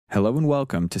Hello and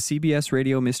welcome to CBS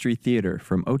Radio Mystery Theater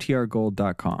from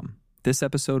OTRGold.com. This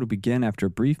episode will begin after a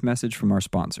brief message from our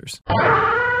sponsors.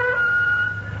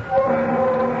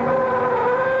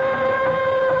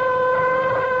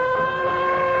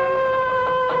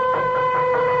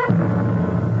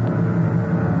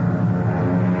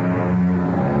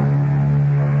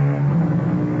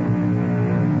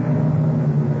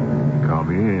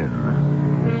 Come in.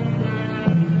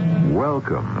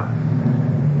 Welcome.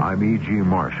 I'm E.G.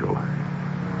 Marshall.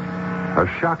 A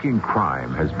shocking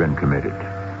crime has been committed.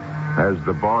 As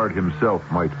the Bard himself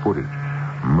might put it,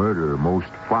 murder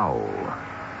most foul.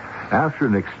 After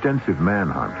an extensive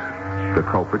manhunt, the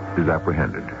culprit is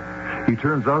apprehended. He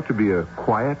turns out to be a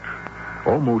quiet,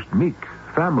 almost meek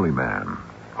family man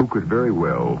who could very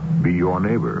well be your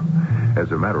neighbor.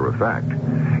 As a matter of fact,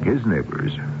 his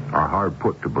neighbors are hard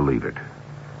put to believe it.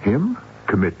 Him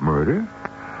commit murder?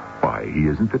 Why, he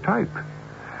isn't the type.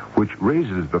 Which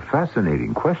raises the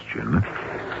fascinating question,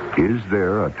 is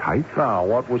there a type? Now,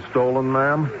 what was stolen,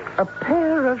 ma'am? A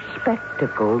pair of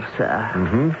spectacles, sir.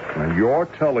 Mm-hmm. And you're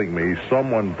telling me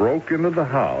someone broke into the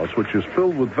house, which is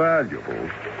filled with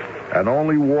valuables, and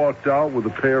only walked out with a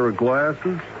pair of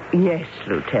glasses? Yes,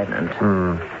 Lieutenant.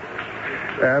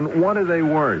 And what are they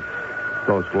worth,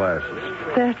 those glasses?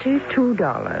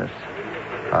 $32.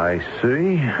 I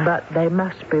see. But they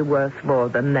must be worth more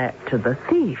than that to the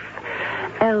thief.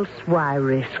 Else why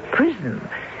risk prison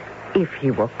if he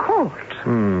were caught?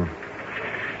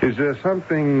 Is there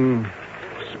something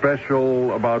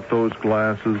special about those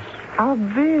glasses?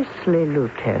 Obviously,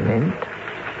 Lieutenant.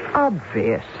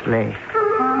 Obviously.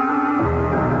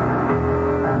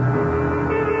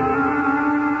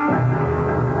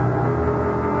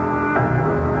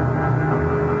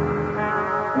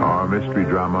 Our mystery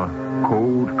drama,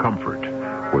 Cold Comfort,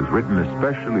 was written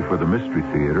especially for the Mystery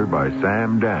Theater by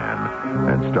Sam Dan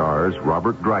and stars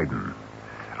Robert Dryden.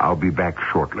 I'll be back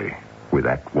shortly with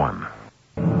Act One.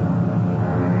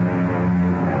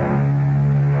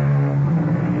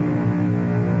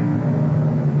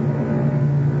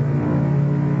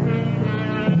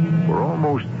 For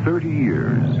almost 30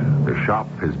 years, the shop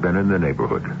has been in the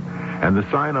neighborhood, and the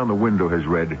sign on the window has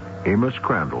read, Amos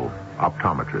Crandall,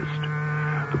 Optometrist.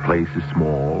 The place is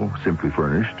small, simply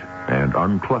furnished, and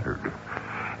uncluttered.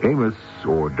 Amos,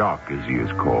 or Doc as he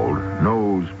is called,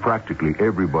 knows practically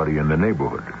everybody in the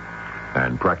neighborhood,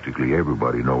 and practically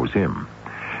everybody knows him.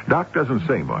 Doc doesn't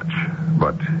say much,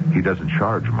 but he doesn't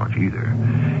charge much either.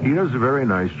 He does a very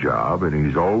nice job, and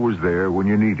he's always there when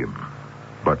you need him.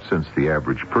 But since the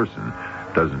average person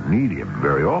doesn't need him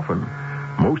very often,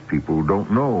 most people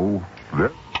don't know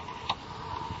that...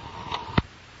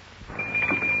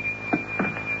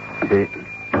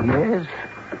 Yes?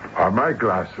 Are my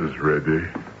glasses ready?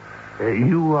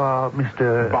 You are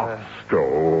Mr...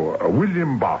 Barstow.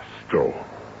 William Barstow.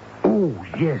 Oh,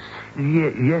 yes.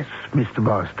 Yes, Mr.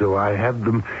 Barstow. I have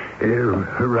them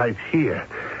right here.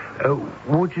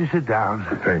 Won't you sit down?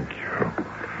 Thank you.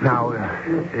 Now,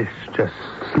 just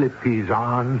slip these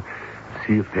on.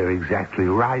 See if they're exactly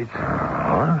right.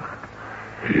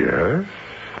 Yes.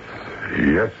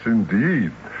 Yes,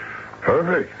 indeed.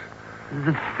 Perfect.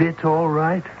 Does it fit all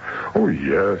right? Oh,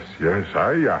 yes.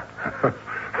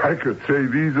 I could say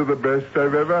these are the best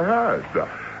I've ever had.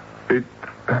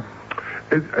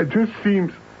 It just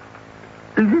seems...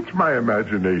 Is it my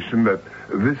imagination that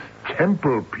this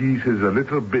temple piece is a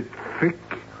little bit thick?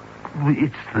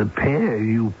 It's the pair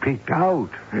you picked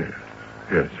out.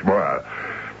 Yes. Well,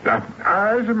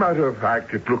 as a matter of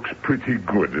fact, it looks pretty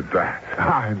good at that.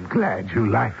 I'm glad you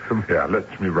like them. Yeah,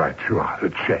 let me write you out a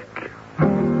check.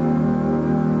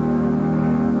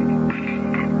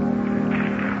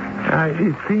 I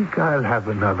think I'll have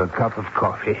another cup of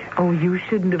coffee. Oh, you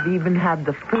shouldn't have even had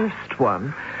the first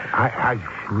one. I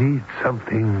need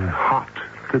something hot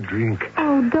to drink.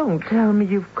 Oh, don't tell me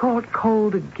you've caught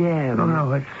cold again.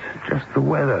 No, it's just the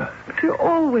weather. You're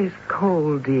always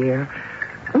cold, dear.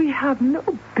 We have no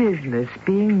business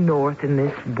being north in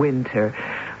this winter.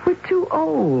 We're too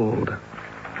old.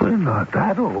 We're not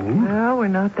that old. No, we're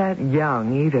not that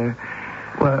young either.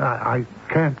 Well, I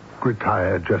can't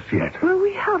retire just yet. Well,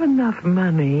 we have enough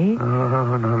money.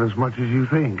 Not as much as you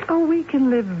think. Oh, we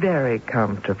can live very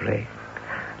comfortably.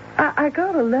 I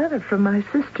got a letter from my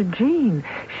sister Jean.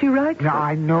 She writes... Yeah,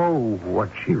 I know what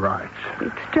she writes.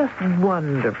 It's just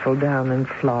wonderful down in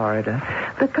Florida.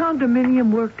 The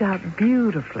condominium worked out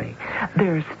beautifully.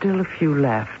 There are still a few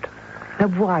left. Now,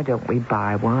 why don't we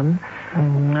buy one?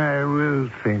 I will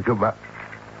think about...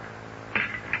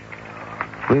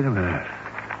 Wait a minute.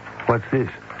 What's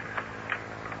this?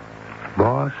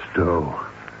 Barstow.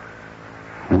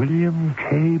 William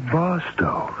K.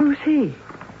 Barstow. Who's he?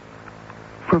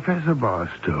 Professor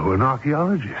Barstow, an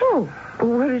archaeologist. Oh,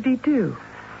 what did he do?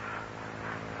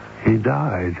 He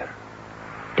died.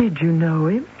 Did you know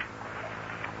him?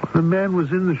 The man was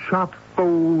in the shop, a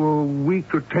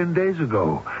week or 10 days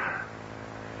ago.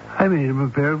 I made him a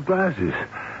pair of glasses.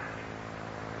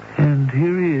 And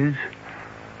here he is,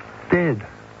 dead.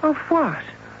 Of what?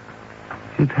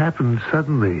 It happened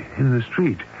suddenly in the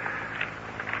street.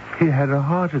 He had a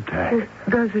heart attack.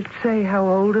 Does it say how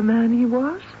old a man he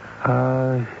was?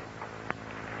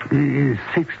 He is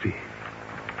 60.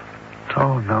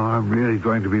 Oh, no, I'm really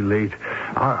going to be late.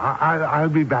 I'll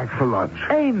be back for lunch.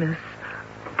 Amos,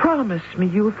 promise me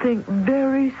you'll think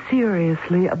very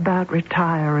seriously about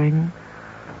retiring.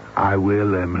 I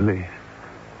will, Emily.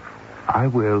 I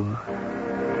will.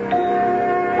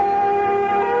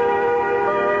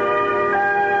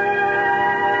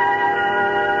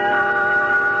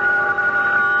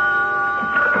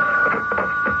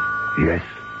 Yes.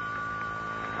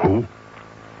 Who?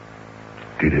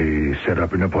 Did he set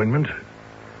up an appointment?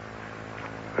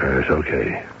 Yes,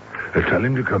 okay. Tell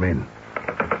him to come in.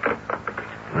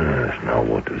 Yes, now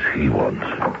what does he want?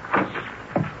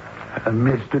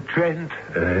 Mr. Trent?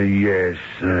 Yes,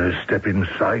 step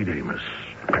inside, Amos.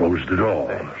 Close the door.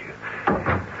 Thank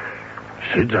you.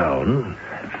 Sit down.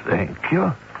 Thank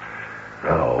you.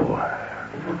 Now,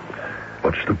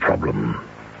 what's the problem?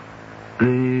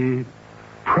 The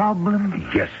problem?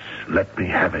 Yes, let me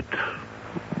have it.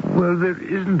 Well, there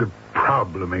isn't a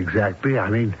problem exactly. I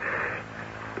mean,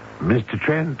 Mr.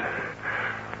 Trent,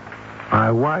 my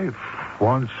wife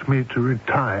wants me to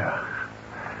retire.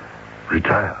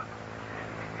 Retire?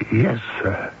 Yes,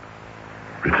 sir.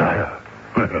 Retire?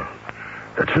 Well,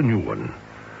 that's a new one.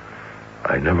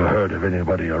 I never heard of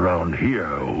anybody around here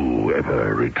who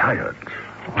ever retired.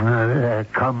 There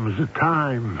comes a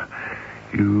time.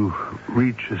 You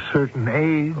reach a certain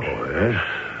age. Oh, yes?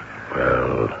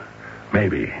 Well,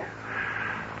 maybe.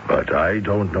 But I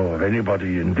don't know of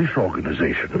anybody in this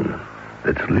organization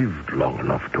that's lived long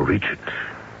enough to reach it.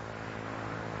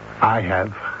 I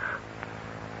have.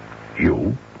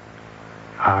 You?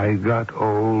 I got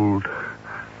old,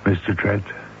 Mr. Trent.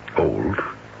 Old?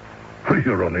 Well,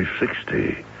 you're only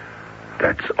 60.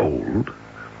 That's old.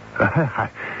 I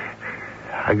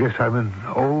guess I'm an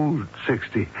old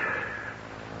 60.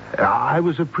 I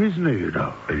was a prisoner, you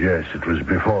know. Yes, it was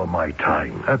before my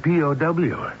time. A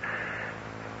POW.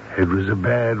 It was a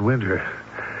bad winter.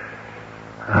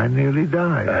 I nearly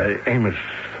died. Amos,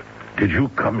 did you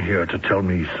come here to tell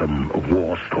me some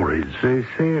war stories? They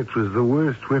say it was the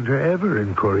worst winter ever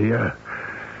in Korea.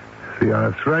 The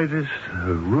arthritis,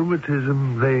 the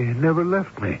rheumatism, they never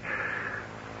left me.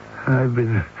 I've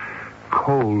been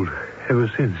cold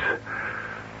ever since.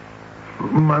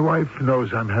 My wife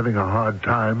knows I'm having a hard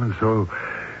time, and so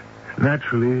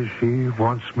naturally she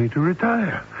wants me to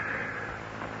retire.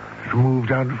 To move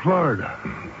down to Florida.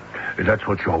 That's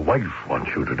what your wife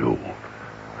wants you to do.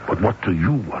 But what do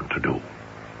you want to do?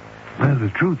 Well, the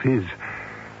truth is,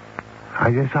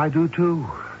 I guess I do too.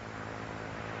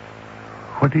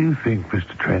 What do you think,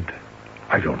 Mr. Trent?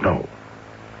 I don't know.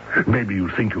 Maybe you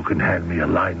think you can hand me a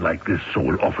line like this so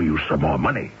we'll offer you some more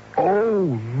money. Oh,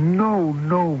 no,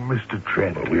 Mr.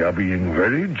 Trent. Well, we are being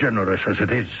very generous as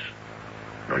it is.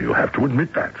 Now, you have to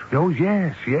admit that. Oh,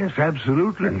 yes,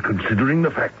 absolutely. And considering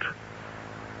the fact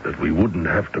that we wouldn't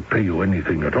have to pay you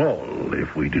anything at all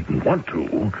if we didn't want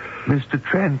to. Mr.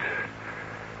 Trent,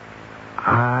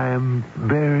 I'm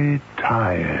very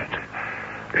tired.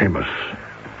 Amos,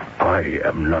 I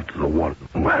am not the one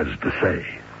who has the say.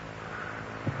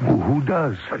 Who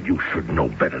does? You should know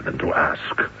better than to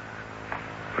ask.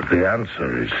 But the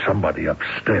answer is somebody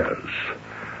upstairs.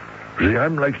 See,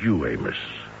 I'm like you, Amos.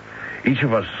 Each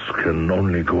of us can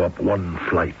only go up one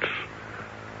flight.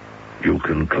 You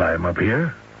can climb up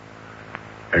here,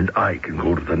 and I can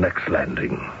go to the next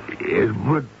landing.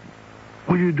 But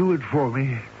will you do it for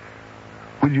me?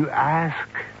 Will you ask?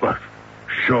 Well,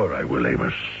 sure I will,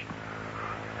 Amos.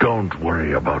 Don't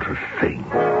worry about a thing.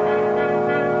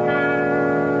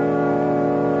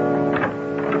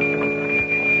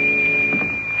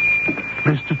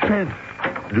 Mr. Trent,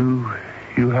 do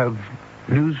you have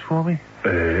news for me?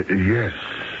 Yes.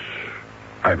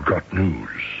 I've got news.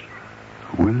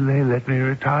 Will they let me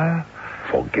retire?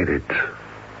 Forget it.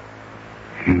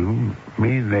 You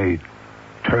mean they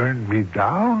turned me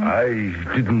down? I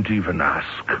didn't even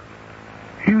ask.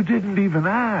 You didn't even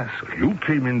ask? You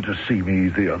came in to see me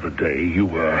the other day. You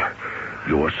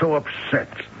were so upset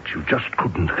that you just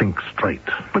couldn't think straight.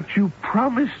 But you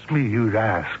promised me you'd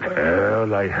ask.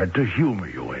 Well, I had to humor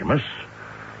you, Amos.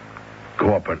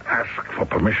 Go up and ask for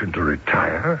permission to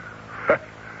retire?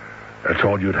 That's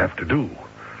all you'd have to do.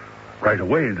 Right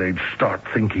away, they'd start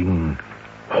thinking,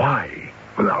 why?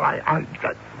 Well, I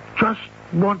just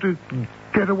want to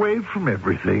get away from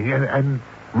everything and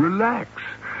relax.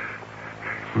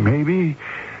 Maybe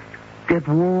get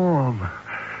warm.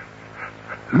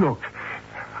 Look,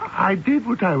 I did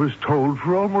what I was told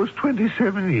for almost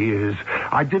 27 years.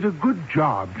 I did a good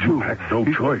job, too. You had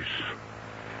no choice.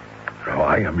 Now,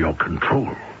 I am your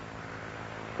control.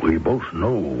 We both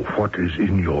know what is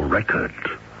in your record.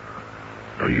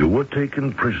 Now, you were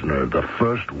taken prisoner the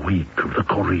first week of the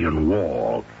Korean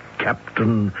War,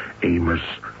 Captain Amos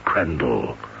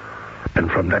Crandall.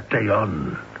 And from that day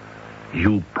on,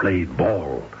 you played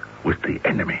ball with the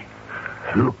enemy.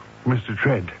 Look, Mr.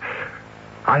 Trent,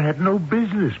 I had no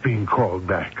business being called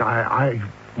back. I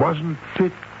wasn't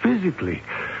fit physically.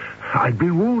 I'd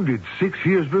been wounded 6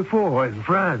 years before in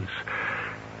France.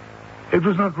 It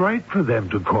was not right for them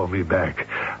to call me back.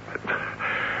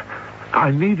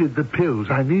 I needed the pills.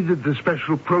 I needed the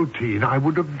special protein. I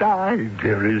would have died.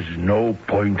 There is no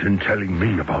point in telling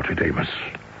me about it, Amos.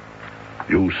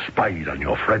 You spied on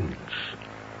your friends.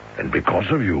 And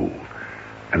because of you,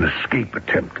 an escape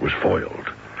attempt was foiled.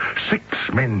 6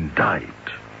 men died.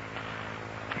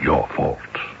 Your fault.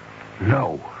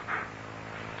 No.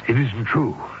 It isn't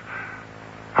true.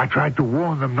 I tried to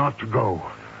warn them not to go.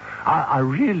 I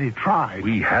really tried.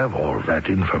 We have all that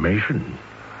information.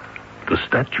 The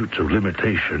statutes of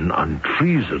limitation on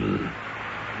treason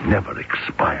never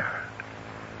expire.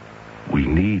 We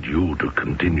need you to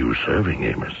continue serving,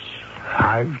 Amos.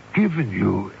 I've given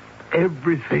you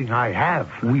everything I have.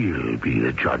 We'll be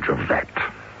the judge of that.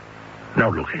 Now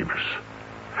look, Amos.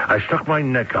 I stuck my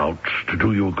neck out to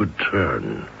do you a good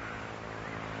turn.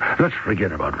 Let's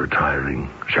forget about retiring,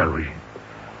 shall we?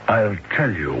 I'll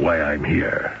tell you why I'm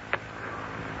here.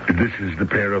 This is the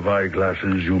pair of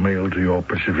eyeglasses you mailed to your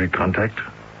Pacific contact?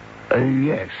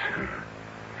 Yes.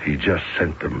 He just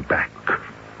sent them back.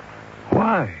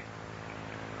 Why?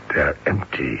 They're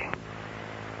empty.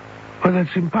 Well,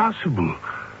 that's impossible.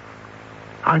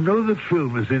 I know the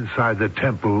film is inside the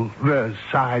temple, the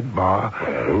sidebar.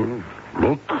 Well,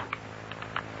 look.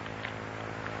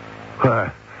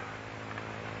 I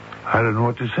don't know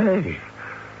what to say.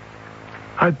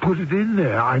 I put it in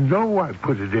there. I know I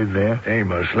put it in there.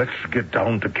 Amos, let's get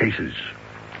down to cases.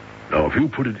 Now, if you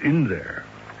put it in there,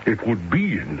 it would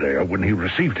be in there when he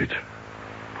received it.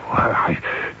 Well, I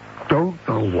don't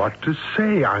know what to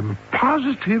say. I'm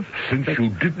positive. Since you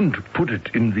didn't put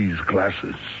it in these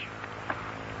glasses,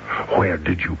 where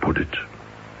did you put it?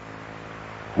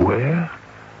 Where?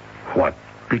 What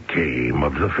became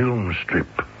of the film strip?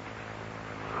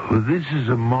 Well, this is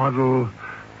a model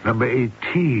number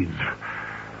 18.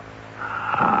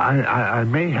 I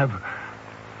may have...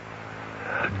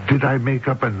 Did I make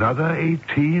up another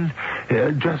 18?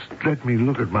 Just let me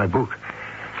look at my book.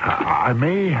 I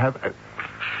may have...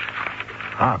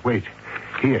 wait.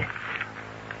 Here.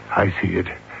 I see it.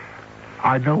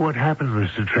 I know what happened,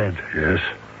 Mr. Trent. Yes?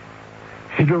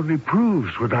 It only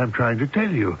proves what I'm trying to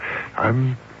tell you.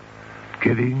 I'm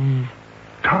getting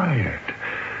tired.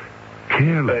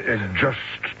 Careless. Just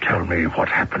tell me what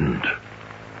happened.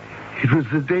 It was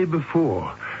the day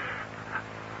before.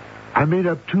 I made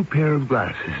up 2 pair of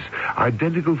glasses,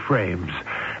 identical frames,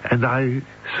 and I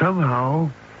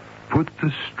somehow put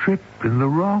the strip in the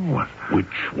wrong one.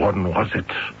 Which one was it?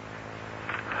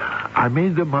 I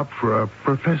made them up for a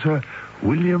Professor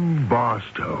William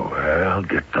Barstow. Well,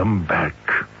 get them back.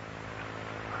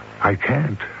 I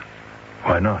can't.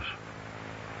 Why not?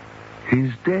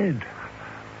 He's dead.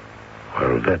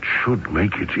 Well, that should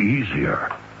make it easier.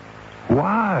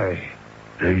 Why?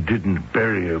 They didn't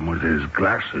bury him with his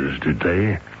glasses, did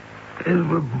they?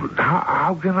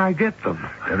 How can I get them?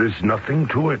 There is nothing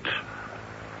to it.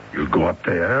 You go up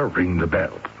there, ring the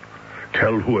bell.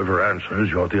 Tell whoever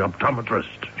answers you're the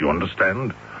optometrist. You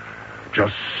understand?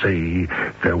 Just say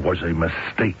there was a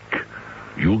mistake.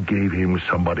 You gave him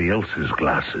somebody else's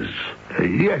glasses.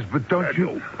 Yes, but don't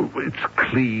you... It's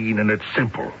clean and it's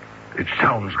simple. It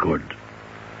sounds good.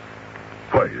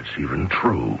 Why, it's even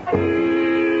true.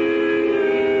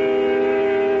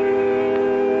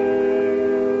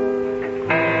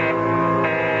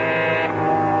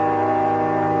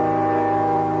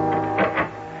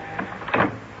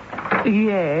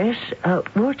 Yes,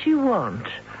 what do you want?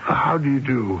 How do you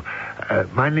do?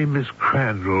 My name is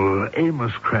Crandall,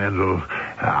 Amos Crandall.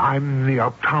 I'm the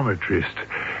optometrist.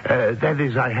 That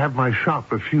is, I have my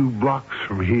shop a few blocks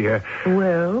from here.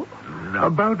 Well?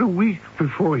 About a week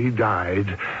before he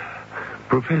died,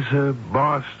 Professor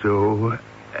Barstow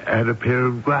had a pair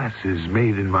of glasses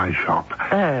made in my shop.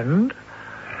 And?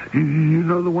 You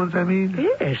know the ones I mean?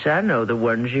 Yes, I know the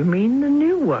ones you mean, the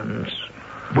new ones.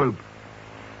 Well,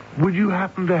 would you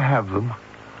happen to have them?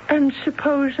 And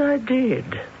suppose I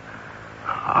did?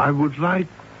 I would like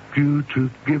you to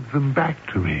give them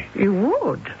back to me. You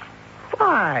would?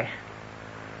 Why?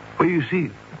 Well, you see,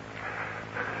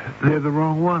 they're the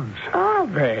wrong ones. Are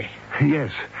they?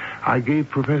 Yes. I gave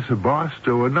Professor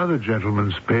Barstow another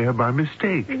gentleman's pair by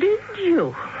mistake. Did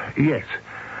you? Yes.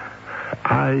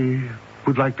 I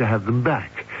would like to have them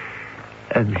back.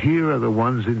 And here are the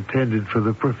ones intended for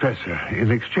the professor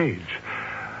in exchange.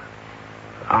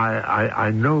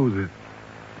 I know that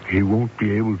he won't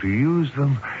be able to use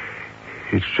them.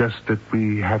 It's just that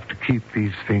we have to keep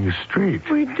these things straight.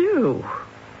 We do?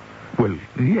 Well,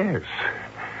 yes.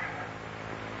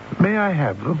 May I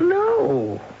have them?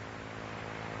 No.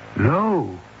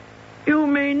 No. You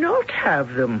may not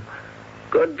have them.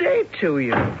 Good day to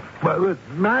you. But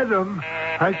madam,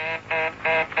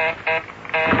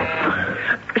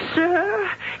 Sir,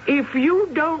 if you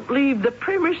don't leave the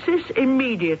premises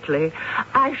immediately,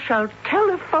 I shall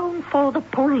telephone for the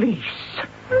police.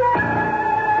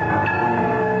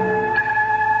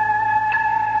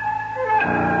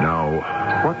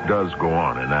 Now, what does go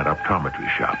on in that optometry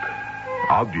shop?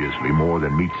 Obviously more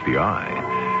than meets the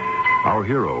eye. Our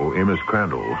hero, Amos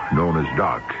Crandall, known as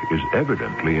Doc, is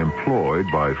evidently employed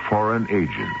by foreign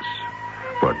agents.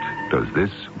 But does this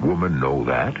woman know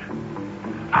that?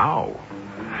 How?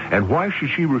 And why should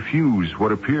she refuse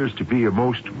what appears to be a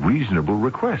most reasonable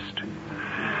request?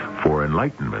 For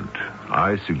enlightenment,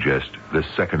 I suggest the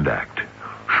second act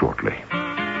shortly.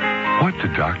 What do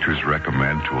doctors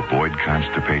recommend to avoid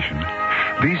constipation?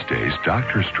 These days,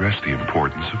 doctors stress the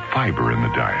importance of fiber in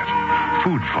the diet.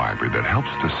 Food fiber that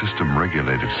helps the system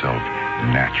regulate itself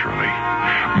naturally.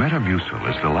 Metamucil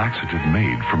is the laxative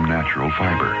made from natural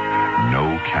fiber.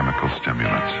 No chemical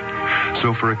stimulants.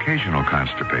 So for occasional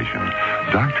constipation,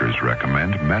 doctors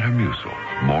recommend Metamucil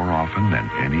more often than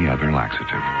any other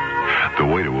laxative. The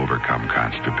way to overcome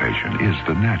constipation is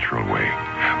the natural way.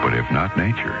 But if not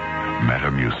nature,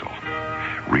 Metamucil.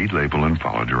 Read label and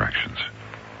follow directions.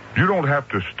 You don't have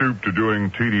to stoop to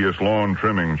doing tedious lawn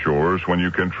trimming chores when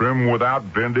you can trim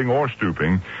without bending or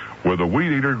stooping with a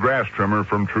Weed Eater grass trimmer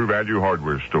from True Value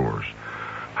Hardware Stores.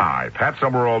 Hi, Pat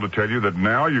Summerall to tell you that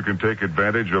now you can take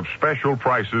advantage of special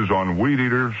prices on Weed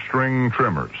Eater string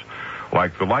trimmers,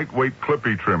 like the lightweight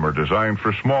Clippy trimmer designed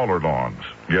for smaller lawns.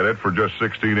 Get it for just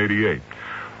 $16.88.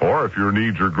 Or if your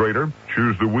needs are greater,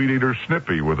 choose the Weed Eater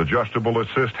Snippy with adjustable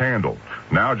assist handle.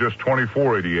 Now just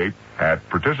 $24.88 at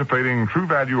participating True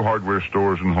Value Hardware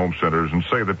Stores and home centers, and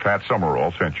say that Pat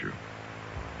Summerall sent you.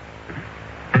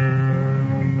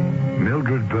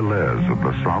 Mildred Velez of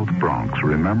the South Bronx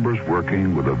remembers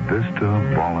working with a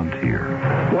Vista volunteer.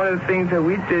 One of the things that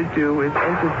we did do is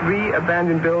enter 3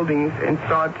 abandoned buildings and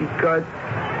start the gut.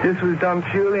 This was done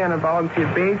purely on a volunteer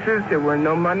basis. There were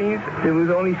no monies. There was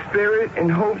only spirit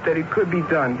and hope that it could be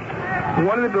done.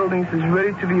 One of the buildings is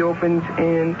ready to be opened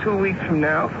in 2 weeks from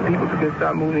now for people to can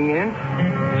start moving in.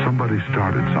 Somebody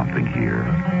started something here,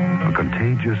 a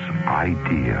contagious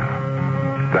idea.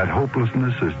 That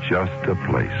hopelessness is just a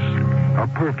place, a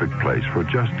perfect place for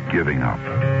just giving up,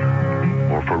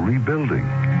 or for rebuilding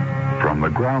from the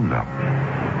ground up.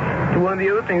 One of the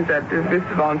other things that the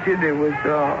Vista Volunteer did was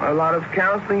a lot of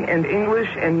counseling and English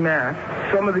and math.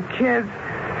 Some of the kids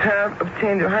have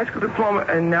obtained their high school diploma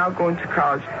and now going to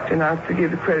college. And I have to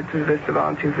give the credit to the Vista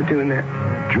Volunteer for doing that.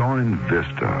 Join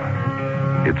Vista.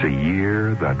 It's a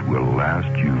year that will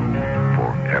last you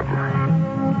forever.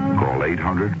 Call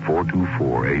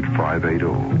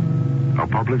 800-424-8580. A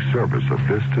public service of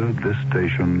Vista, this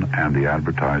station, and the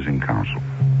Advertising Council.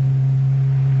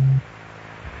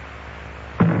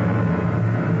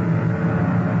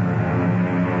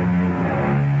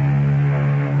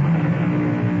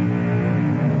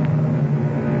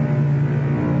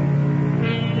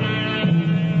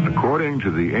 According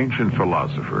to the ancient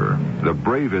philosopher, the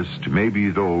bravest may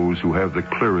be those who have the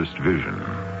clearest vision.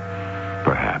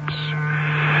 Perhaps.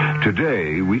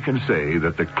 Today, we can say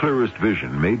that the clearest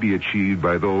vision may be achieved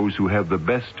by those who have the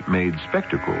best-made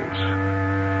spectacles.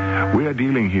 We are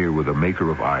dealing here with a maker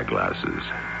of eyeglasses,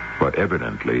 but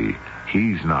evidently,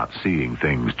 he's not seeing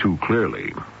things too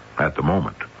clearly at the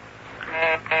moment.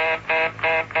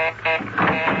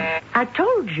 I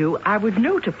told you I would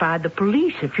notify the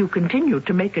police if you continued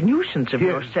to make a nuisance of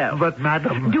yourself. But,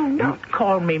 madam... Do not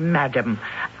call me madam.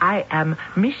 I am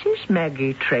Mrs.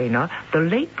 Maggie Traynor, the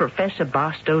late Professor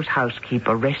Barstow's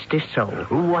housekeeper, rest his soul.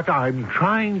 What I'm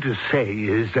trying to say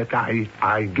is that I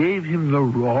gave him the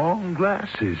wrong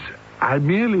glasses. I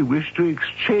merely wish to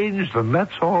exchange them,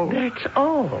 that's all. That's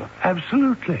all?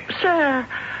 Absolutely. Sir,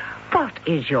 what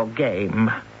is your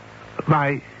game?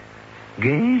 My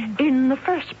game? In the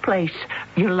first place,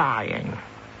 you're lying.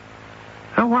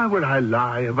 Now, why would I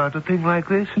lie about a thing like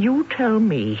this? You tell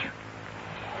me.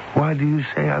 Why do you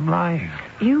say I'm lying?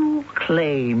 You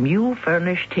claim you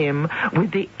furnished him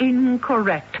with the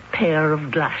incorrect pair of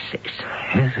glasses.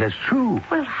 Yes, that's true.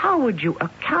 Well, how would you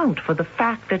account for the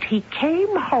fact that he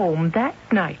came home that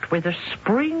night with a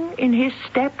spring in his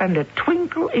step and a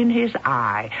twinkle in his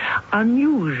eye?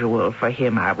 Unusual for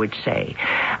him, I would say.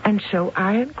 And so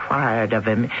I inquired of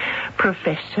him,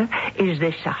 "Professor, is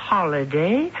this a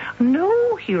holiday?"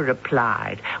 "No," he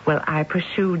replied. Well, I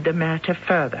pursued the matter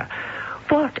further.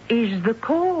 "What is the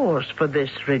cause for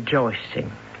this rejoicing?"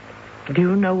 Do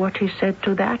you know what he said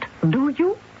to that? Do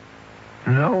you?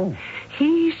 No.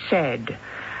 He said,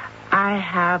 "I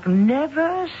have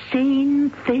never seen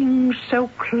things so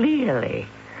clearly."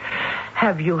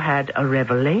 "Have you had a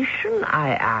revelation?"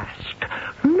 I asked.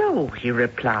 "No," he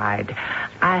replied.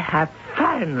 "I have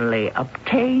finally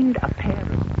obtained a pair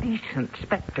of decent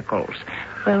spectacles."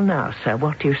 Well, now, sir,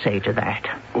 what do you say to that?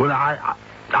 Well,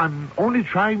 I'm only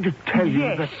trying to tell you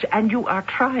that... Yes, and you are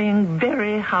trying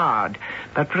very hard.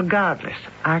 But regardless,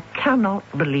 I cannot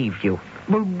believe you.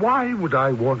 Well, why would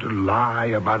I want to lie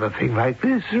about a thing like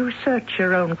this? You search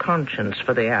your own conscience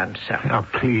for the answer. Now,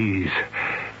 please.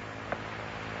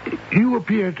 You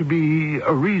appear to be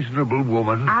a reasonable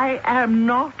woman. I am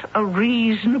not a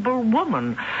reasonable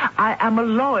woman. I am a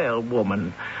loyal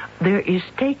woman. There is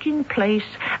taking place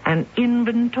an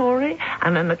inventory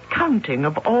and an accounting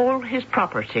of all his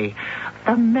property.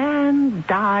 The man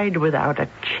died without a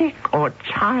chick or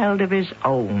child of his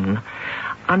own.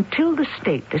 Until the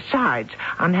state decides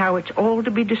on how it's all to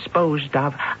be disposed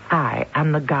of, I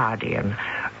am the guardian.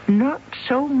 Not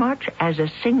so much as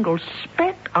a single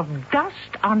speck of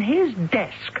dust on his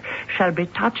desk shall be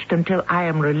touched until I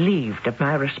am relieved of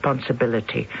my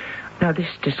responsibility. Now,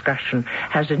 this discussion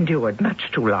has endured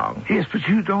much too long. Yes, but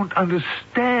you don't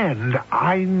understand.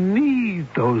 I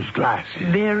need those glasses.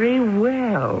 Very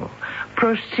well.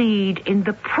 Proceed in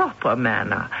the proper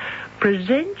manner.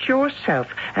 Present yourself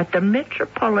at the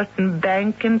Metropolitan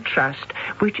Bank and Trust,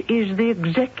 which is the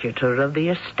executor of the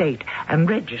estate, and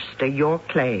register your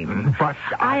claim. But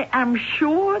I am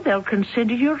sure they'll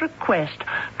consider your request,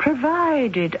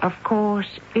 provided, of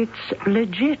course, it's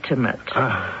legitimate.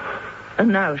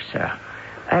 Now, sir,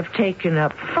 I've taken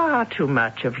up far too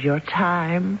much of your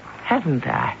time, haven't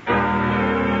I?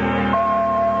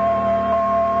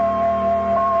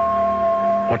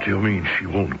 What do you mean she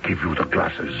won't give you the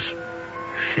glasses?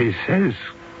 She says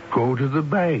go to the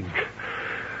bank.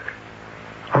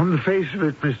 On the face of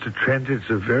it, Mr. Trent, it's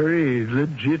a very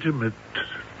legitimate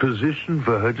position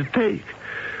for her to take.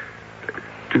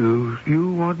 Do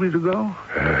you want me to go?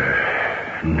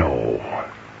 No.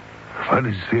 But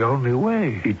it's the only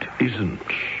way. It isn't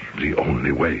the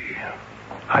only way.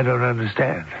 I don't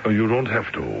understand. You don't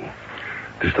have to.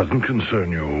 This doesn't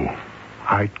concern you.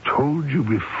 I told you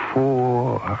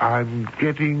before, I'm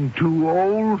getting too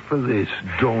old for this.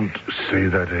 Don't say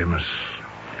that, Amos.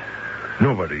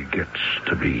 Nobody gets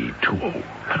to be too old.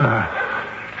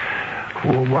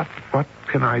 Well, what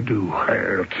can I do?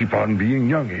 I'll keep on being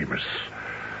young, Amos.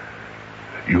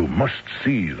 You must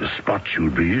see the spot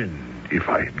you'd be in if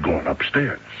I had gone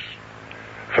upstairs.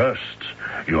 First,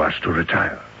 you have to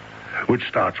retire, which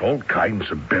starts all kinds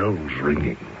of bells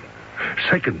ringing.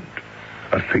 Second,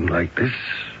 a thing like this,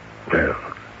 well,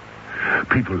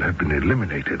 people have been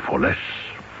eliminated for less.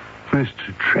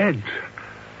 Mr. Trent,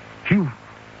 you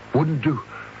wouldn't do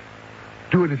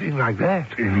anything like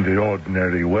that. In the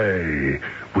ordinary way,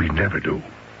 we never do.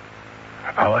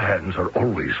 Our hands are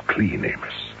always clean,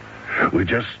 Amos. We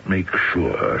just make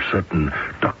sure certain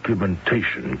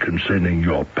documentation concerning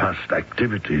your past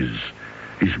activities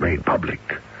is made public.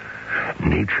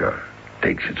 Nature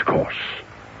takes its course.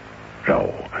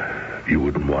 No, you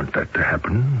wouldn't want that to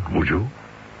happen, would you?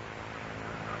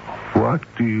 What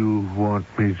do you want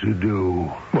me to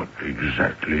do? Well,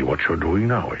 exactly what you're doing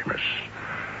now, Amos.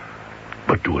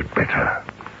 But do it better.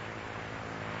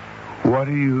 What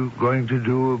are you going to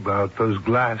do about those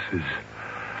glasses?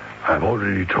 I've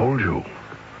already told you.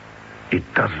 It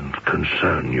doesn't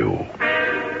concern you.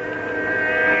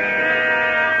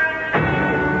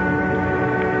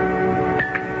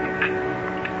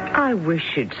 I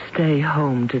wish you'd stay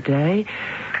home today.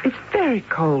 It's very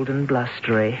cold and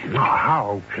blustery.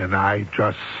 How can I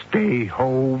just stay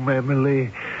home,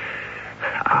 Emily?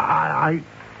 I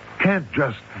can't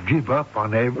just give up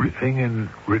on everything and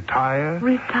retire.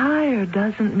 Retire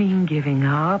doesn't mean giving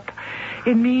up.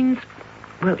 It means,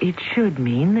 well, it should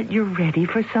mean that you're ready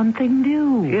for something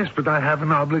new. Yes, but I have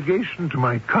an obligation to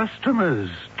my customers,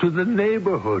 to the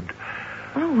neighborhood.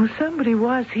 Oh, well, somebody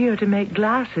was here to make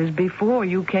glasses before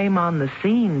you came on the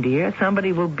scene, dear.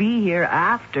 Somebody will be here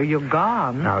after you're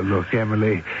gone. Now, look,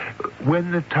 Emily,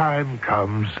 when the time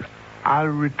comes, I'll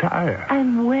retire.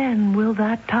 And when will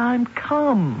that time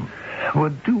come?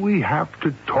 Well, do we have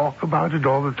to talk about it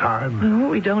all the time? No,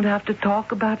 we don't have to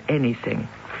talk about anything.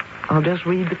 I'll just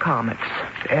read the comics.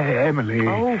 Emily...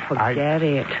 Oh, forget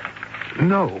it.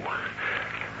 No.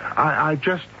 I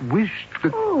just wish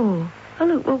that... Oh,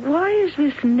 look, well, why is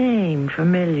this name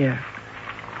familiar?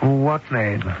 What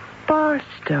name?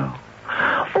 Barstow.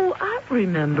 Oh, I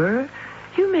remember.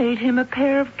 You made him a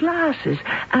pair of glasses,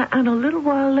 and a little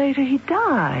while later he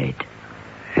died.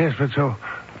 Yes, but so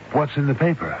what's in the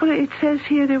paper? Well, it says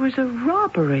here there was a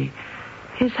robbery.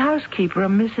 His housekeeper, a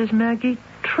Mrs. Maggie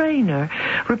Traynor,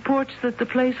 reports that the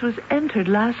place was entered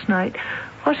last night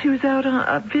while she was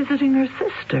out visiting her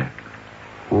sister.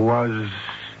 Was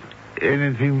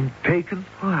anything taken?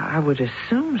 Well, I would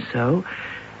assume so.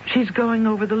 She's going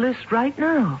over the list right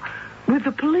now with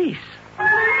the police.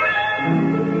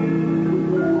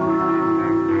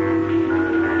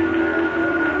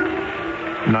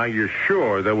 Now, you're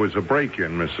sure there was a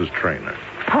break-in, Mrs. Traynor?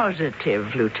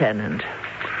 Positive, Lieutenant.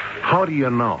 How do you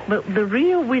know? Well, the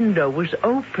rear window was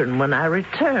open when I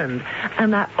returned,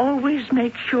 and I always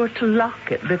make sure to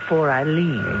lock it before I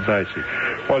leave. Yes, I see.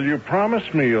 Well, you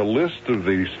promised me a list of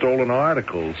the stolen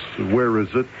articles. Where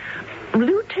is it?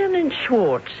 Lieutenant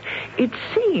Schwartz, it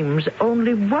seems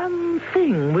only one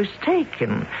thing was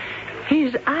taken.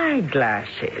 His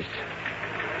eyeglasses.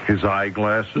 His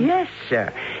eyeglasses? Yes,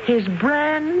 sir. His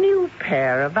brand new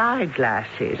pair of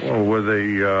eyeglasses. Well, were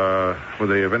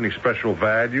they of any special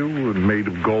value? Made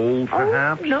of gold,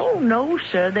 perhaps? Oh, no,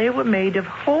 sir. They were made of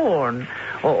horn.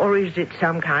 Or is it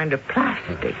some kind of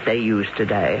plastic they use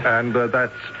today? And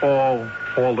that's all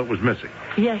that was missing?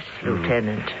 Yes,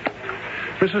 Lieutenant.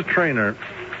 Mrs. Traynor,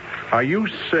 are you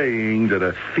saying that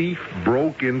a thief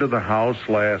broke into the house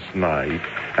last night,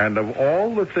 and of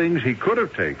all the things he could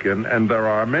have taken, and there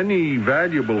are many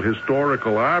valuable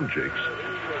historical objects,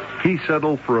 he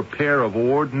settled for a pair of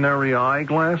ordinary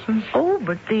eyeglasses? Oh,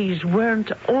 but these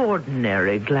weren't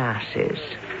ordinary glasses.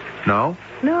 No?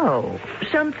 No.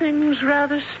 Something's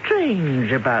rather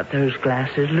strange about those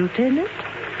glasses, Lieutenant.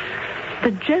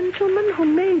 The gentleman who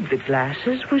made the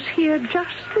glasses was here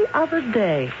just the other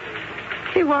day.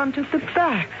 He wanted the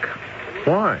back.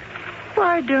 Why?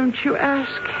 Why don't you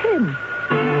ask him?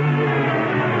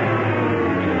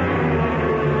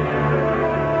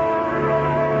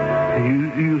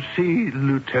 You see,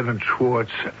 Lieutenant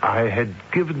Schwartz, I had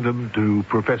given them to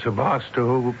Professor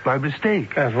Barstow by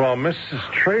mistake. Well,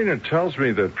 Mrs. Traynor tells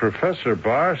me that Professor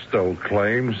Barstow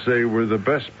claims they were the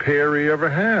best pair he ever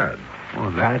had.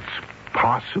 Well, that's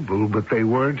possible, but they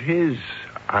weren't his.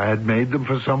 I had made them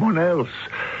for someone else.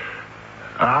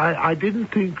 I didn't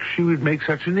think she would make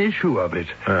such an issue of it.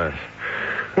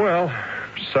 Well,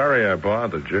 sorry I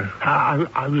bothered you.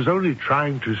 I was only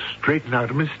trying to straighten out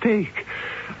a mistake.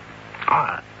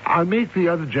 I'll make the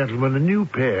other gentleman a new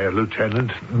pair,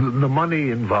 Lieutenant. The money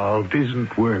involved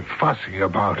isn't worth fussing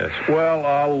about. Yes. Well,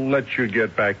 I'll let you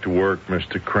get back to work,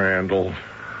 Mr. Crandall.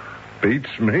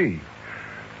 Beats me.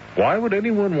 Why would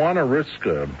anyone want to risk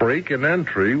a break-in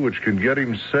entry which can get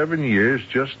him 7 years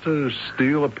just to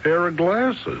steal a pair of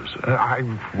glasses? I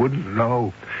wouldn't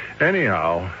know.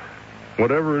 Anyhow,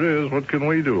 whatever it is, what can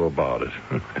we do about it?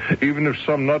 Even if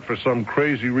some nut for some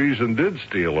crazy reason did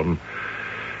steal them,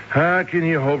 how can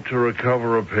you hope to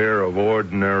recover a pair of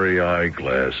ordinary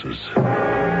eyeglasses?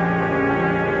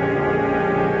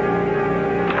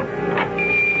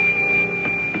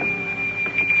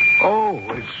 Oh,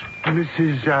 it's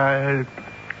Mrs.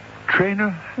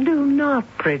 Traynor? Do not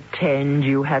pretend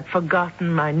you had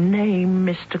forgotten my name,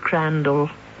 Mr. Crandall.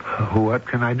 What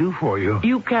can I do for you?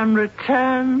 You can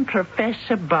return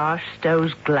Professor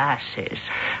Barstow's glasses.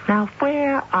 Now,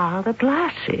 where are the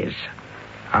glasses?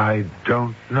 I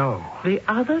don't know. The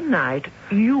other night,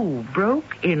 you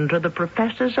broke into the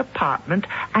professor's apartment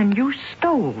and you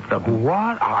stole them.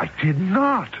 What? I did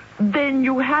not. Then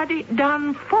you had it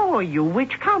done for you,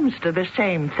 which comes to the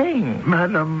same thing.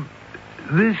 Madam,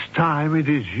 this time it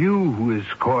is you who is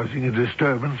causing a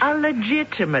disturbance. A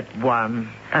legitimate one.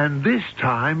 And this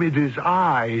time it is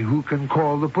I who can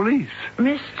call the police.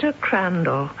 Mr.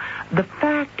 Crandall, the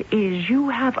fact is you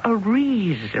have a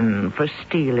reason for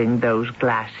stealing those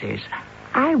glasses.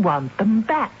 I want them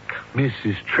back.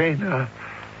 Mrs. Traynor,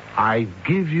 I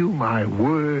give you my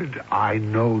word I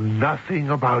know nothing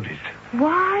about it.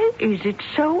 Why is it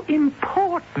so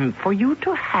important for you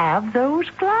to have those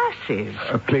glasses?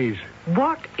 Please.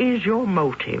 What is your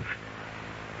motive?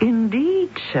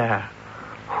 Indeed, sir.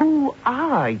 Who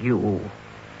are you?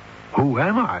 Who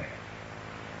am I?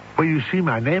 Well, you see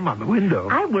my name on the window.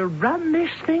 I will run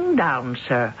this thing down,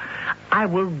 sir. I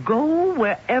will go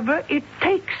wherever it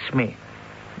takes me.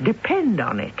 Depend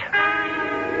on it.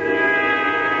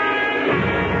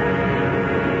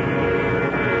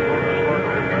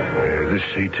 This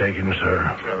seat taken,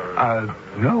 sir?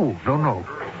 No.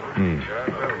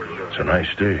 It's a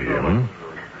nice day here, hmm?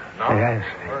 Yes,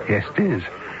 it is.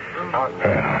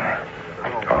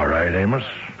 All right, Amos.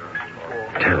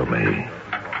 Tell me.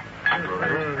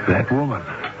 That woman,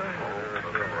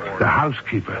 the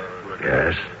housekeeper.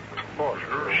 Yes?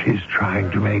 She's trying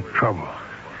to make trouble.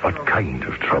 What kind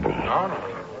of trouble?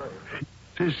 She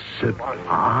insists that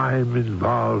I'm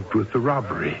involved with the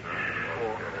robbery.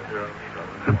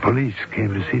 The police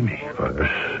came to see me.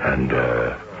 And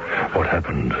what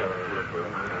happened?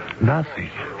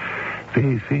 Nothing.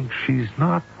 They think she's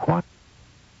not quite...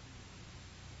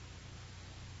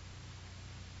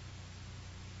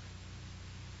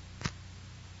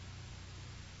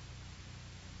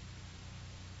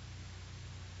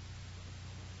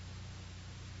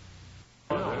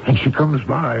 And she comes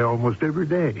by almost every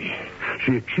day.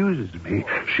 She accuses me.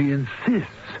 She insists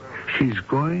she's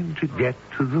going to get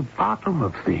to the bottom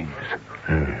of things.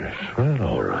 Yes, well,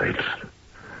 all right.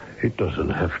 It doesn't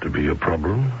have to be a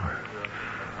problem.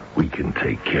 We can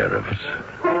take care of it.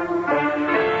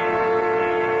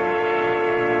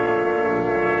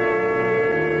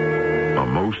 A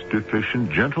most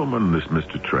efficient gentleman, this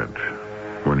Mr. Trent.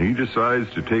 When he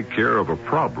decides to take care of a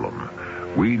problem,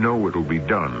 we know it'll be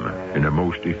done in a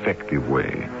most effective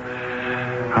way.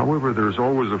 However, there's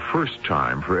always a first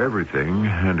time for everything,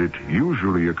 and it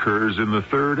usually occurs in the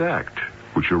third act,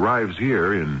 which arrives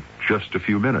here in just a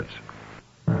few minutes.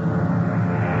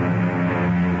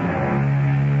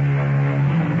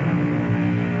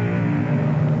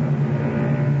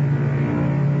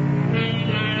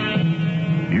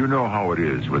 You know how it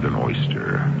is with an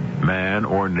oyster. Man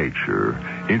or nature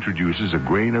introduces a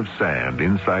grain of sand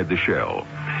inside the shell,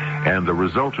 and the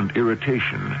resultant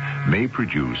irritation may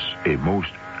produce a most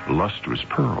lustrous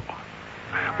pearl.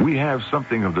 We have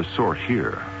something of the sort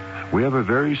here. We have a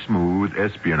very smooth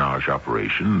espionage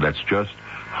operation that's just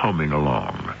humming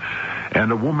along.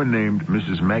 And a woman named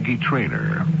Mrs. Maggie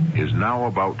Traynor is now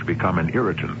about to become an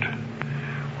irritant.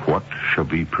 What shall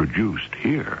be produced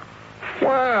here?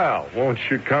 Well, won't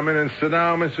you come in and sit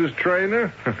down, Mrs.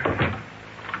 Traynor?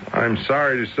 I'm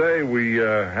sorry to say we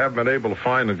haven't been able to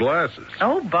find the glasses.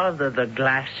 Oh, bother the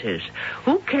glasses.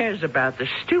 Who cares about the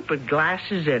stupid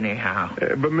glasses anyhow?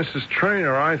 But, Mrs.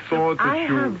 Traynor, I thought that I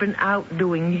have been out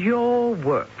doing your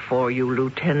work for you,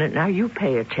 Lieutenant. Now, you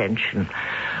pay attention.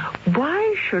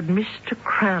 Why should Mr.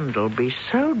 Crandall be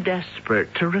so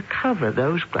desperate to recover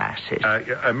those glasses?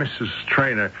 Mrs.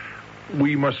 Traynor,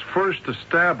 we must first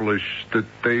establish that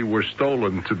they were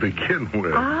stolen to begin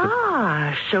with.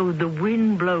 Ah, so the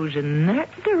wind blows in that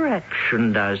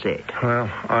direction, does it? Well,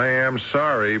 I am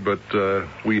sorry, but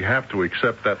we have to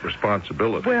accept that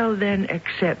responsibility. Well, then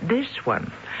accept this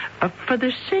one. For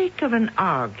the sake of an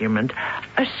argument,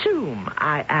 assume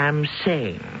I am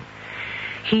sane.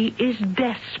 He is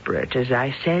desperate, as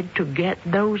I said, to get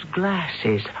those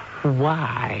glasses.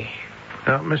 Why?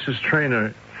 Now, Mrs.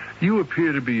 Traynor, you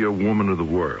appear to be a woman of the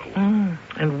world.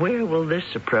 And where will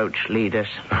this approach lead us?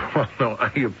 Well, no,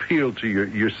 I appeal to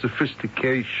your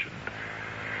sophistication.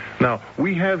 Now,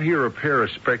 we have here a pair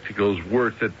of spectacles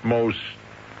worth at most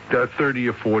 $30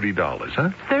 or $40, huh?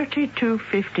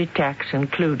 $32.50 tax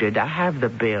included. I have the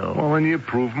bill. Well, then you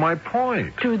prove my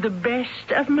point. To the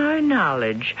best of my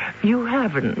knowledge, you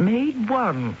haven't made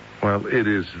one. Well, it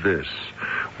is this.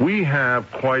 We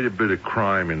have quite a bit of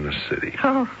crime in the city.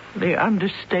 Oh, the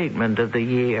understatement of the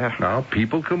year. Now,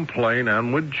 people complain,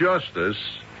 and with justice,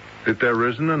 that there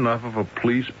isn't enough of a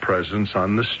police presence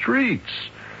on the streets.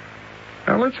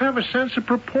 Now, let's have a sense of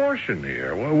proportion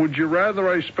here. Well, would you rather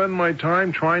I spend my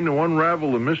time trying to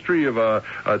unravel the mystery of a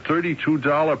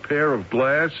 $32 pair of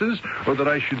glasses, or that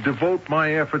I should devote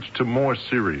my efforts to more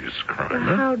serious crime?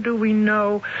 Huh? How do we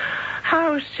know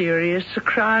how serious a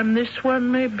crime this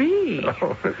one may be?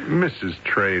 Oh, Mrs.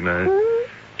 Traynor. Who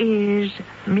is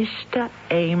Mr.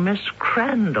 Amos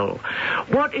Crandall?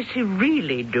 What is he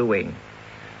really doing?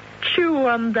 Chew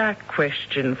on that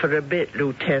question for a bit,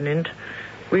 Lieutenant.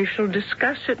 We shall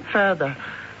discuss it further.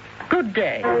 Good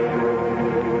day.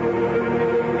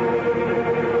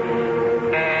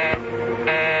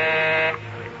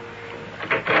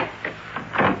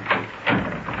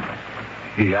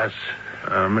 Yes?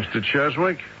 Mr.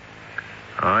 Cheswick,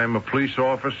 I'm a police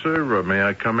officer. May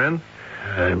I come in?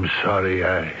 I'm sorry,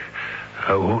 I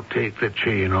won't take the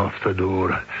chain off the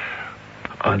door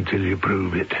until you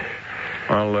prove it.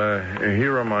 Well,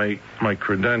 here are my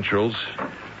credentials.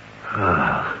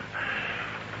 Are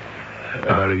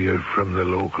you from the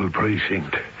local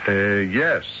precinct?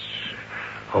 Yes.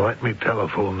 Oh, let me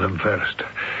telephone them first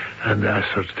and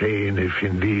ascertain if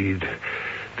indeed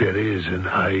there is an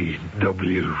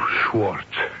I.W. Schwartz.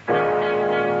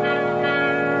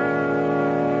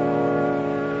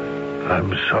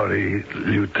 I'm sorry,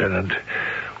 Lieutenant.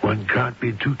 One can't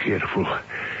be too careful.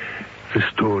 The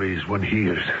stories one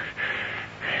hears.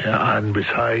 And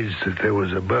besides, that there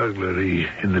was a burglary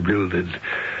in the building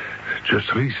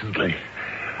just recently.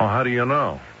 Well, how do you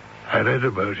know? I read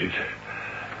about it.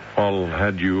 Well,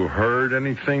 had you heard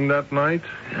anything that night?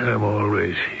 I'm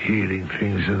always hearing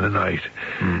things in the night.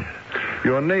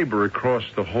 Your neighbor across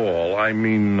the hall, I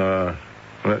mean,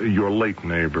 your late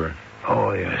neighbor.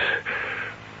 Oh, yes.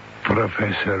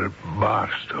 Professor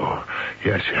Barstow.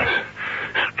 Yes.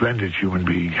 Splendid human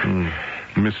being.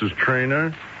 Mrs.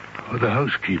 Traynor? Oh, the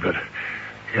housekeeper.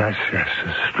 Yes,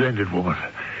 a splendid woman.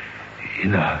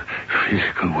 In a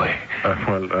physical way.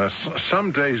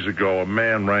 Some days ago, a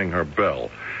man rang her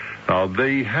bell. Now,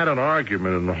 they had an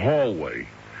argument in the hallway.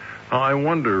 Now, I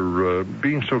wonder,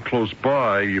 being so close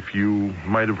by, if you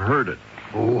might have heard it.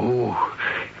 Oh,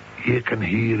 you can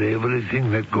hear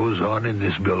everything that goes on in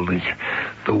this building.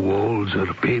 The walls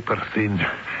are paper thin.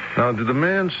 Now, did the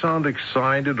man sound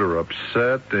excited or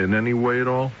upset in any way at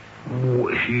all? Oh,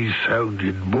 he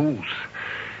sounded both.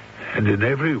 And in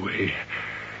every way.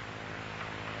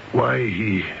 Why,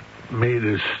 he made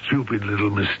a stupid little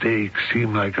mistake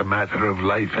seem like a matter of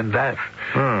life and death.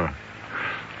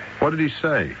 What did he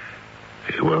say?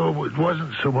 Well, it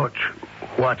wasn't so much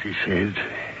what he said.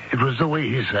 It was the way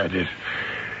he said it.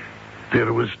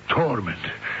 There was torment,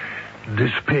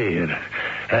 despair.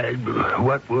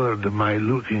 What word am I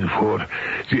looking for?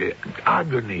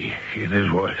 Agony in his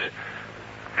voice.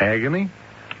 Agony?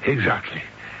 Exactly.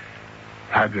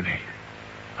 Agony.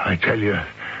 I tell you,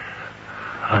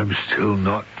 I'm still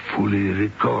not fully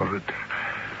recovered.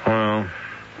 Well,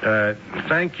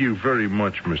 thank you very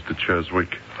much, Mr.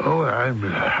 Cheswick. Oh, I'm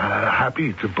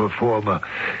happy to perform a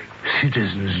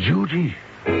citizen's duty.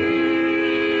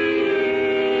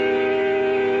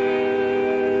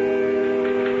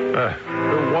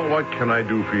 What can I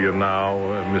do for you now,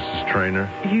 Mrs. Traynor?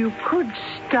 You could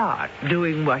start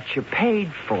doing what you're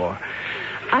paid for.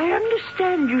 I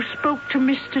understand you spoke to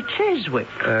Mr. Cheswick.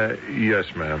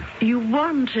 Yes, ma'am. You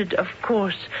wanted, of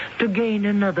course, to gain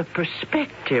another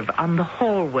perspective on the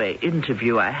hallway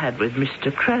interview I had with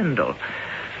Mr. Crandall.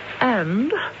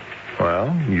 And?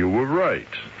 Well, you were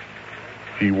right.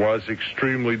 He was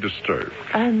extremely disturbed.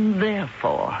 And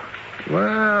therefore?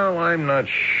 Well, I'm not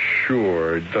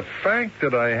sure. The fact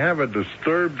that I have a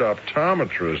disturbed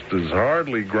optometrist is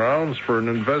hardly grounds for an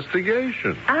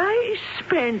investigation. I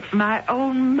spent my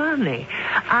own money.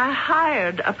 I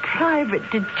hired a private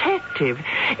detective.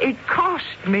 It cost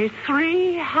me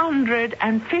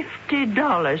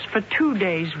 $350 for 2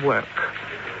 days' work.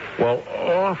 Well,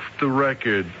 off the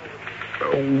record,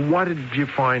 what did you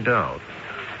find out?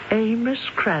 Amos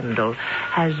Crandall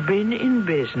has been in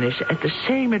business at the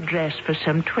same address for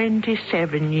some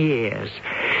 27 years.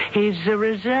 He's a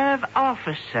reserve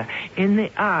officer in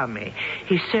the Army.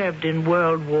 He served in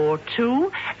World War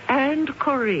II and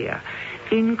Korea.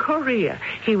 In Korea,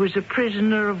 he was a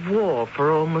prisoner of war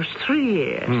for almost 3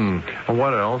 years.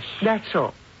 What else? That's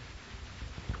all.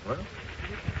 Well,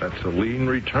 that's a lean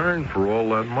return for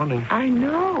all that money. I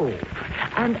know.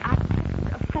 And I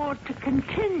can't afford to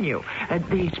continue at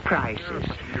these prices.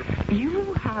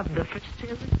 You have the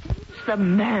facilities, the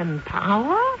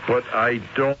manpower. But I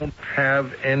don't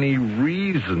have any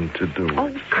reason to do it.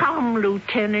 Oh, come,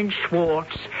 Lieutenant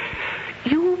Schwartz.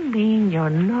 You mean you're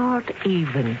not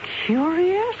even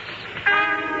curious?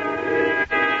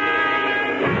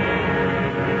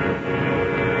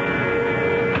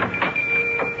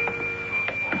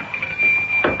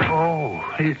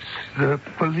 Oh, it's the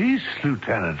police,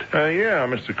 Lieutenant. Yeah,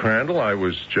 Mr. Crandall, I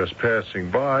was just passing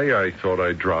by. I thought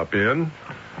I'd drop in.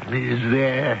 Is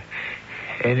there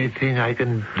anything I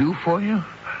can do for you?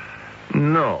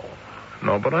 No,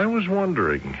 but I was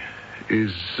wondering,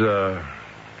 is there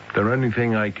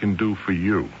anything I can do for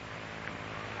you?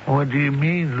 What do you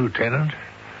mean, Lieutenant?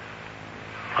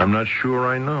 I'm not sure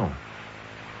I know.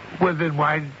 Well, then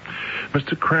why...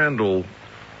 Mr. Crandall,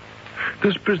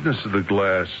 this business of the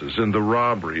glasses and the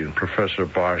robbery in Professor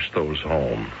Barstow's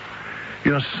home,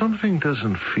 something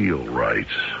doesn't feel right.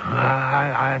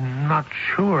 I'm not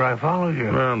sure I follow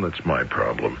you. Well, that's my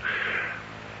problem.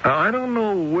 I don't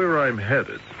know where I'm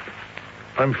headed.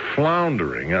 I'm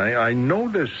floundering. I know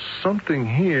there's something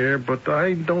here, but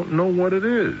I don't know what it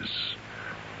is.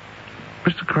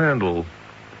 Mr. Crandall,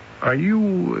 Are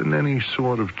you in any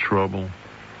sort of trouble?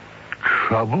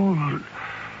 Trouble?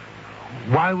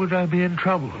 Why would I be in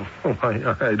trouble? Oh,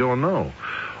 I don't know.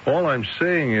 All I'm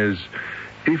saying is,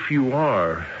 if you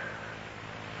are,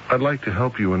 I'd like to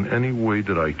help you in any way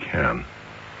that I can.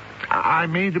 I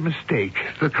made a mistake,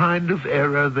 the kind of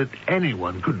error that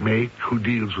anyone could make who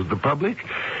deals with the public,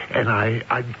 and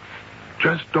I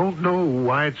just don't know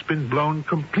why it's been blown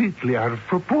completely out of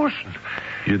proportion.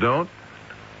 You don't?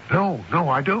 No,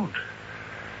 I don't.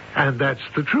 And that's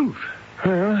the truth.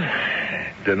 Well,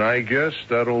 then I guess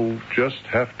that'll just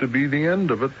have to be the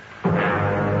end of it.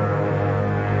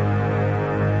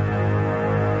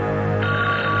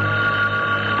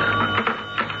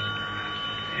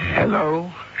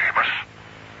 Hello? Amos?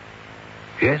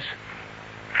 Yes?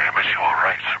 Amos, you all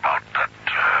right about that,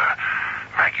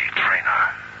 Maggie Trainer?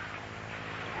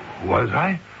 Was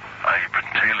I? I've been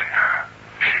tailing her.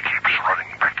 She keeps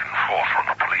running back and forth from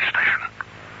the police station.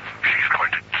 She's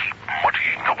going to keep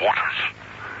muddying the waters.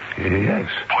 Yes.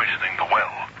 Poisoning the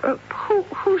well.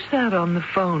 Who's that on the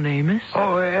phone, Amos?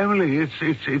 Oh, Emily, it's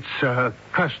a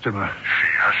customer. She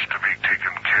has to be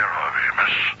taken care of,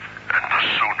 Amos. And the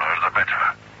sooner the better.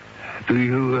 Do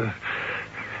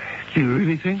you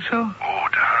really think so? Oh,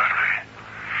 definitely.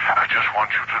 I just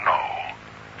want you to know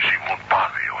she won't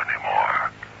bother you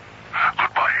anymore.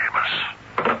 Goodbye, Amos.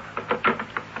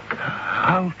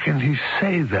 How can he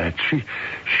say that?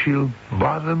 She'll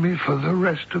bother me for the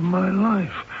rest of my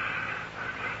life.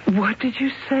 What did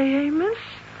you say, Amos?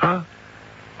 Huh?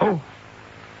 Oh,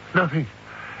 nothing.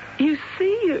 You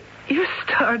see, you're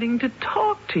starting to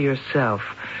talk to yourself.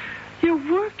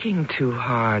 You're working too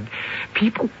hard.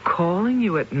 People calling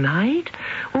you at night?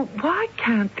 Well, why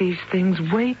can't these things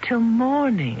wait till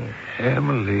morning?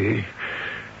 Emily,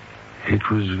 it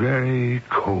was very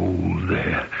cold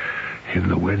there in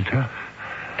the winter.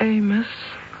 Amos?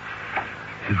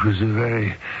 It was a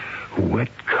very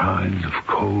wet kind of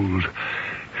cold.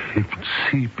 It would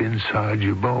seep inside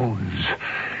your bones.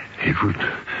 It would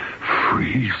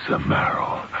freeze the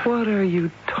marrow. What are you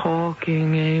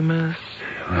talking, Amos?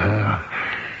 Well,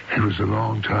 it was a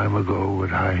long time ago,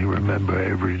 but I remember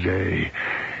every day,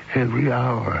 every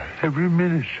hour, every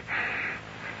minute.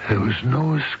 There was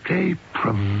no escape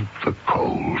from the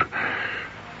cold.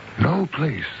 No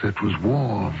place that was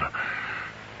warm.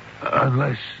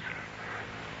 Unless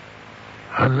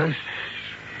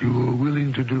you were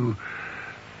willing to do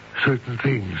certain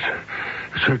things,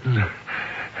 certain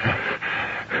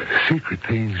secret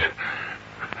things.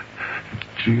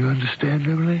 Do you understand,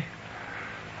 Emily?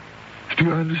 Do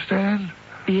you understand?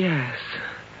 Yes.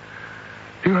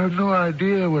 You have no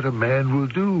idea what a man will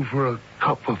do for a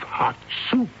cup of hot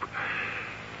soup.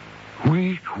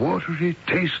 Weak, watery,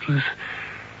 tasteless,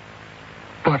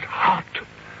 but hot.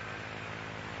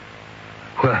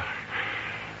 Well,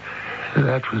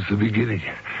 that was the beginning.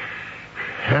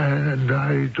 And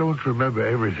I don't remember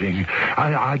everything.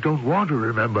 I don't want to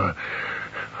remember.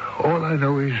 All I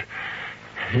know is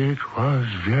it was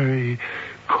very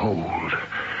cold.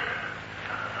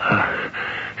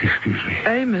 Excuse me.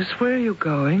 Amos, where are you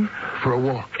going? For a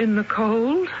walk. In the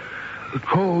cold? The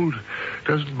cold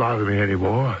doesn't bother me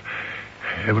anymore.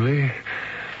 Emily,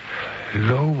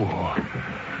 no more.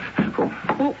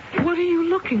 Well, what are you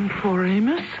looking for,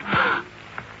 Amos?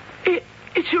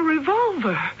 It's your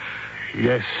revolver.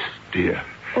 Yes, dear.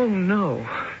 Oh, no.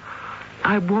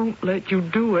 I won't let you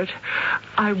do it.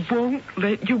 I won't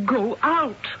let you go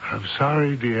out. I'm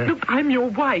sorry, dear. Look, I'm your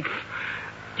wife.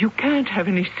 You can't have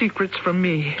any secrets from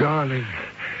me. Darling,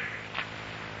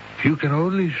 you can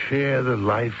only share the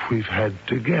life we've had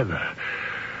together,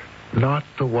 not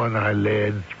the one I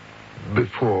led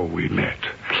before we met.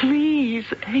 Please,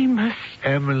 Amos.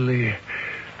 Emily,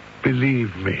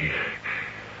 believe me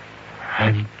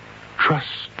and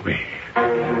trust me.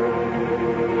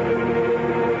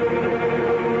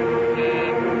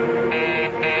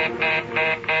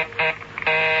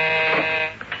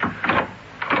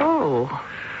 Oh,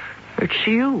 it's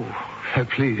you.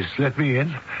 Please, let me in.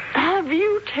 Have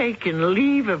you taken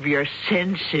leave of your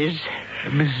senses?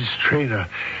 Mrs. Trainer,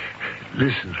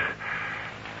 listen.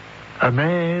 A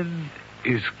man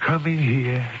is coming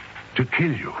here to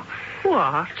kill you.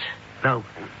 What? Now,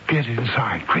 get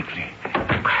inside quickly.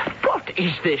 What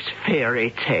is this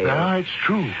fairy tale? Now, it's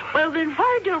true. Well, then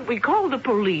why don't we call the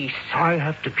police? I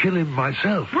have to kill him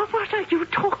myself. Well, what are you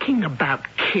talking about,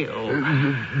 kill?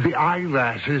 The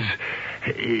eyeglasses,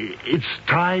 it's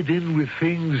tied in with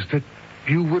things that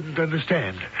you wouldn't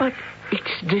understand. But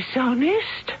it's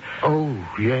dishonest. Oh,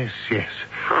 yes.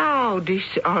 How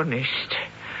dishonest?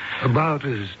 About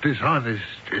as dishonest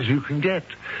as you can get.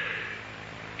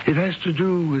 It has to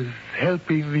do with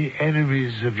helping the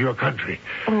enemies of your country.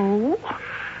 Oh?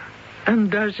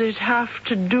 And does it have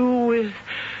to do with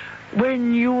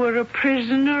when you were a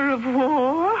prisoner of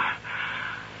war?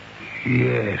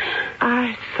 Yes.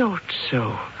 I thought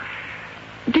so.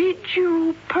 Did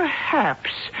you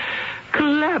perhaps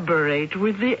collaborate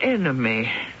with the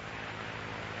enemy?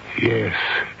 Yes.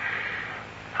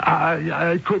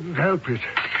 I couldn't help it.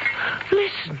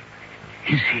 Listen.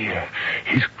 He's here.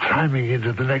 He's climbing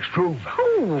into the next room.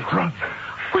 Oh. Run.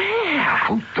 Where?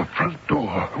 Out the front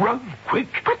door. Run, quick.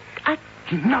 But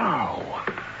Now.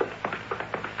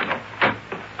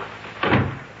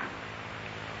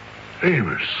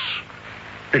 Amos.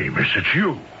 Amos, it's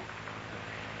you.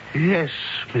 Yes,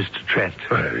 Mr. Trent.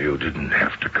 Well, you didn't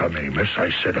have to come, Amos.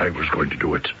 I said I was going to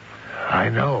do it. I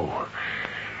know.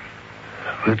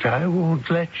 But I won't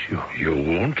let you. You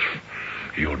won't?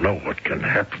 You know what can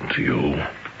happen to you.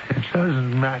 It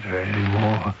doesn't matter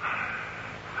anymore.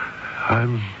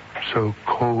 I'm so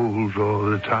cold all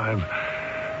the time.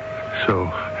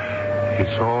 So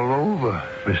it's all over,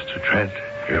 Mr. Trent.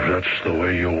 If that's the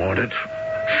way you want it,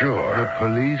 sure. The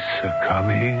police are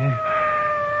coming.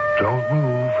 Don't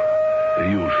move.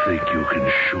 You think you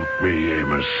can shoot me,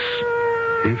 Amos?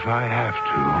 If I have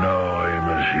to. No,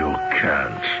 Amos, you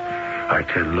can't. I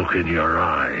can look in your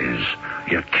eyes.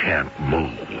 You can't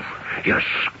move. You're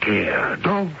scared.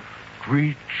 Don't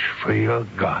reach for your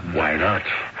gun. Why not?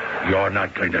 You're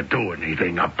not going to do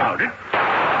anything about it.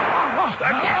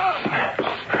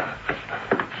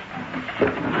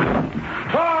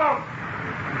 Tom!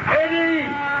 Eddie!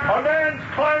 A man's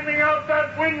climbing out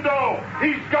that window.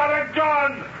 He's got a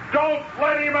gun. Don't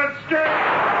let him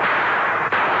escape.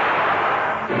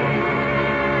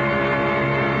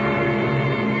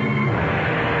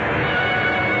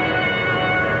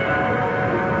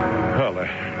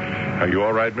 Are you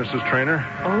all right, Mrs. Trainer?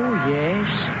 Oh, yes.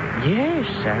 Yes,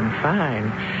 I'm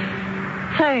fine.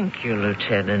 Thank you,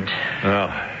 Lieutenant. Well,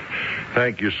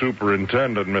 thank you,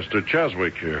 Superintendent Mr.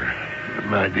 Cheswick here.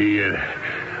 My dear,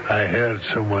 I heard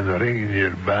someone ringing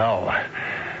your bell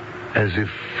as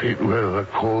if it were a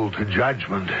call to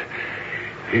judgment.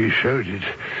 He shouted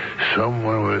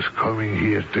someone was coming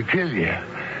here to kill you.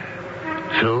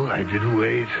 So I didn't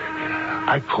wait.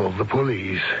 I called the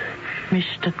police.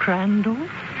 Mr. Crandall?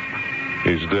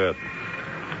 He's dead.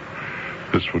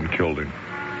 This one killed him.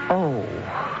 Oh.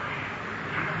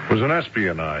 It was an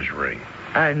espionage ring.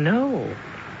 I know.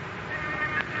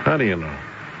 How do you know?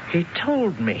 He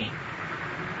told me.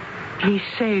 He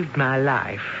saved my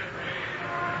life.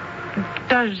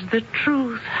 Does the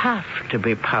truth have to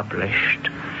be published?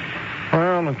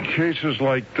 Well, in cases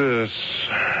like this,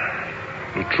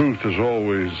 the truth is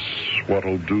always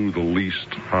what'll do the least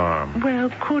harm.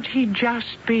 Well, could he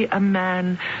just be a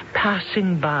man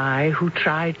passing by who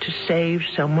tried to save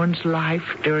someone's life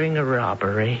during a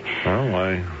robbery? Well,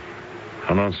 I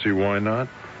don't see why not.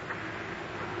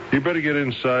 You better get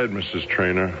inside, Mrs.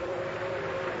 Trainer.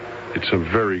 It's a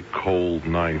very cold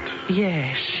night.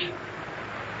 Yes.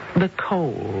 The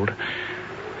cold.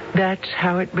 That's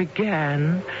how it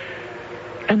began,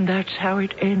 and that's how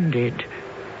it ended.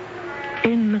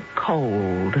 In the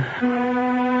cold.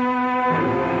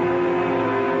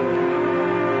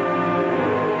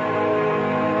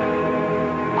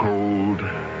 Cold,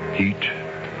 heat,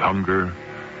 hunger,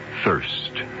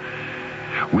 thirst.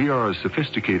 We are a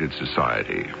sophisticated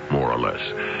society, more or less,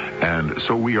 and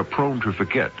so we are prone to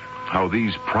forget how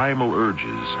these primal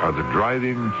urges are the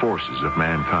driving forces of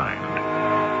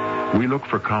mankind. We look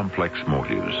for complex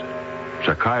motives.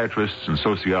 Psychiatrists and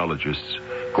sociologists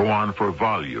go on for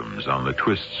volumes on the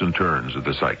twists and turns of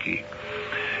the psyche.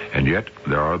 And yet,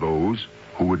 there are those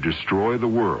who would destroy the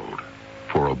world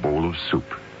for a bowl of soup.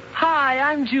 Hi,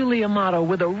 I'm Julie Amato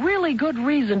with a really good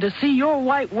reason to see your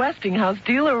White Westinghouse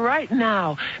dealer right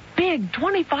now. Big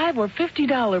 $25 or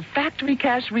 $50 factory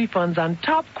cash refunds on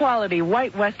top quality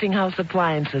White Westinghouse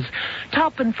appliances.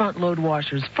 Top and front load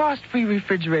washers, frost-free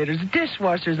refrigerators,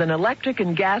 dishwashers, and electric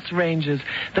and gas ranges.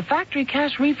 The factory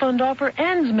cash refund offer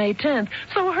ends May 10th,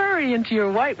 so hurry into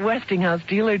your White Westinghouse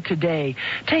dealer today.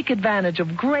 Take advantage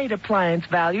of great appliance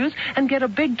values and get a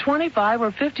big $25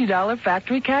 or $50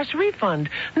 factory cash refund.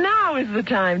 Now is the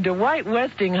time to White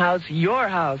Westinghouse your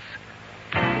house.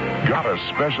 Got a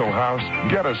special house?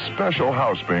 Get a special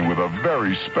house paint with a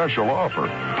very special offer.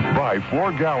 Buy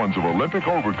 4 gallons of Olympic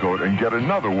Overcoat and get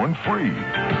another one free.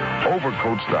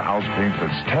 Overcoat's the house paint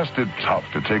that's tested tough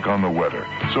to take on the weather,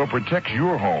 so it protects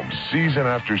your home season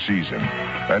after season.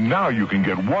 And now you can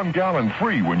get 1 gallon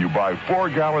free when you buy 4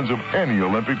 gallons of any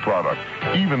Olympic product,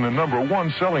 even the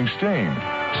 #1 selling stain.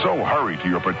 So hurry to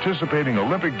your participating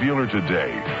Olympic dealer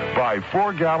today. Buy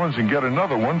 4 gallons and get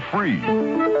another one free.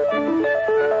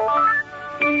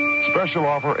 Special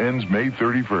offer ends May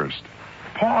 31st.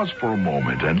 Pause for a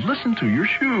moment and listen to your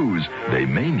shoes. They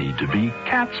may need to be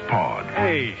cat's pawed.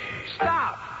 Hey,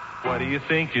 stop! What do you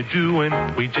think you're doing?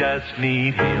 We just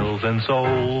need heels and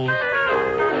soles.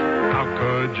 How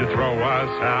could you throw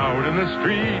us out in the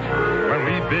street when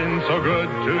we've been so good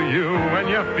to you and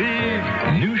your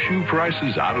feet? New shoe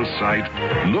prices out of sight?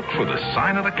 Look for the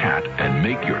sign of the cat and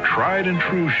make your tried and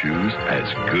true shoes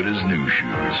as good as new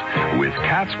shoes with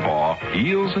Cat's Paw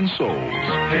heels and soles.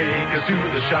 Take us to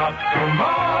the shop, come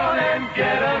on and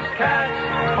get us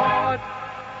Cat's Paw.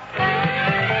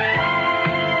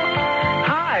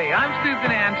 Hi, I'm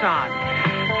Susan Anton.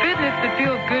 Fitness that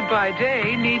feels good by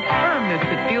day needs firmness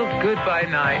that feels good by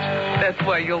night. That's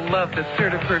why you'll love the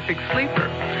Certa-Perfect Sleeper.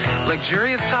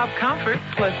 Luxurious top comfort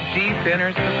plus deep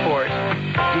inner support.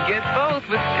 You get both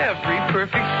with every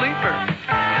perfect sleeper.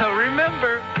 So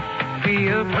remember, be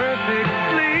a perfect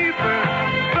sleeper.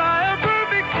 Try a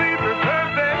perfect sleeper,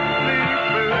 perfect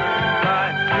sleeper. Try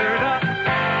Certa.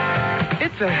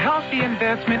 It's a healthy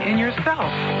investment in yourself.